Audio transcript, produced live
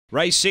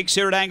Race 6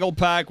 here at Angle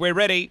Park. We're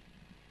ready.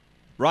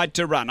 Right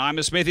to run. I'm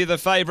a Smithy, the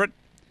favourite.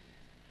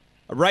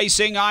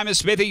 Racing, I'm a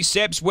Smithy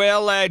steps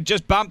well,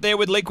 just bumped there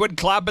with Liquid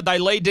Club, but they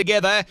lead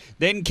together.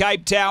 Then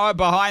Cape Tower,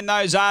 behind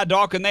those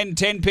Ardoc, and then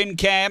 10-pin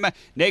Cam.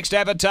 Next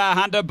Avatar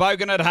Hunter,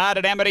 Bogan at Heart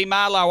at Amity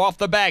Marlowe off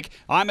the back.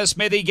 I'm a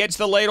Smithy gets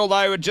the lead,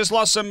 although it just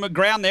lost some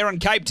ground there, and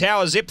Cape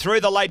Tower zipped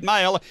through the late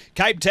mail.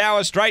 Cape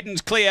Tower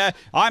straightens clear.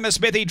 I'm a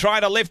Smithy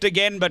trying to lift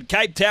again, but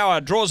Cape Tower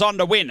draws on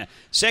to win.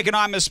 Second,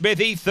 I'm a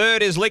Smithy.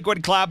 Third is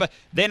Liquid Club.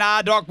 Then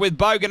Ardoc with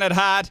Bogan at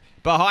Heart.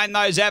 Behind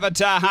those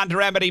Avatar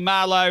Hunter, Amity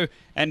Marlowe,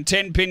 and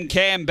 10-pin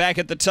Cam back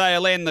at the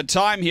tail end. The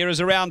time here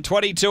is around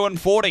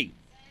 22:40.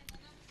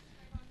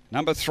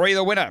 Number 3,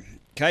 the winner.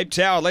 Cape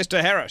Tower,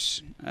 Lester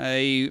Harris.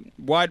 A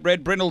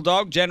white-red brindle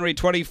dog, January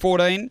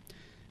 2014.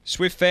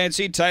 Swift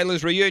Fancy,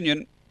 Taylor's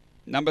Reunion.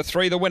 Number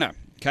 3, the winner.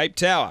 Cape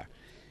Tower.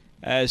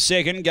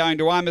 Second, going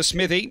to I'm a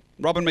Smithy.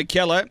 Robin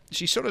McKellar.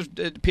 She sort of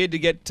appeared to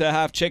get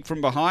half checked from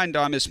behind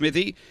I'm a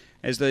Smithy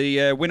as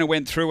the winner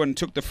went through and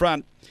took the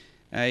front.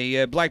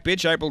 A black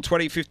bitch, April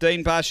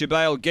 2015, Pasture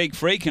Bale, Geek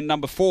Freak, and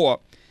number 4,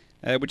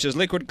 which is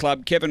Liquid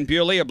Club, Kevin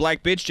Bewley, a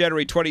black bitch,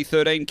 January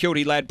 2013,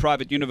 Kilty Lad,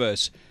 Private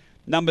Universe.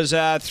 Numbers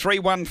are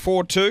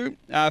 3142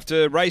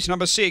 after race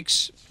number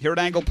 6 here at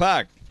Angle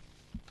Park.